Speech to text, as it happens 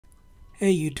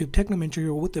Hey YouTube, Technomentor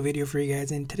here with a video for you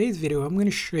guys. In today's video, I'm going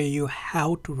to show you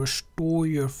how to restore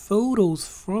your photos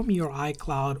from your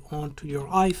iCloud onto your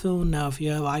iPhone. Now, if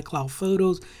you have iCloud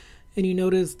photos and you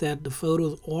notice that the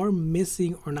photos are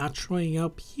missing or not showing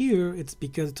up here, it's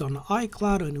because it's on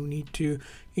iCloud and we need to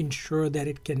ensure that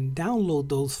it can download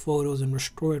those photos and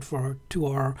restore it to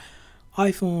our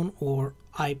iPhone or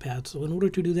iPad. So in order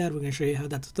to do that, we're going to show you how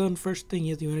that's done. First thing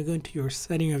is you want to go into your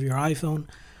setting of your iPhone.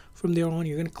 From there on,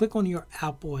 you're going to click on your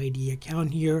Apple ID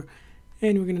account here,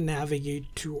 and we're going to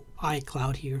navigate to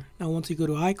iCloud here. Now, once you go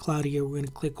to iCloud here, we're going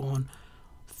to click on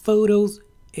Photos,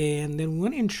 and then we're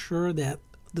going to ensure that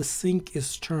the sync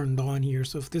is turned on here.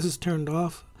 So if this is turned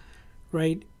off,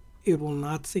 right, it will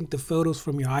not sync the photos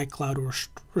from your iCloud or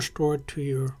restore it to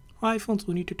your iPhone. So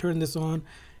we need to turn this on.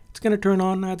 It's going to turn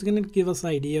on now. It's going to give us an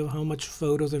idea of how much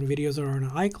photos and videos are on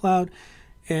iCloud,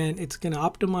 and it's going to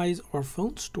optimize our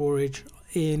phone storage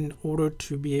in order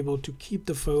to be able to keep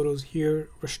the photos here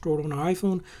restored on our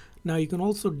iPhone. Now you can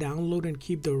also download and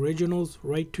keep the originals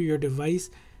right to your device.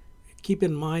 Keep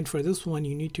in mind for this one,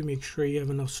 you need to make sure you have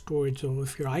enough storage. So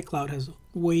if your iCloud has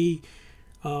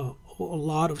a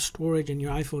lot of storage and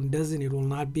your iPhone doesn't, it will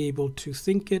not be able to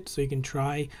sync it. So you can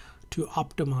try to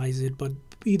optimize it, but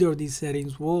either of these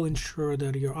settings will ensure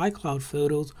that your iCloud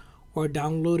photos or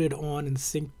downloaded on and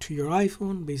synced to your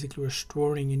iPhone, basically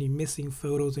restoring any missing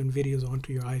photos and videos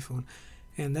onto your iPhone.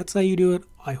 And that's how you do it.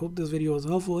 I hope this video was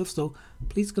helpful. If so,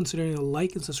 please consider the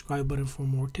like and subscribe button for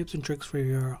more tips and tricks for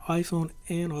your iPhone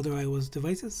and other iOS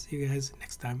devices. See you guys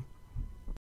next time.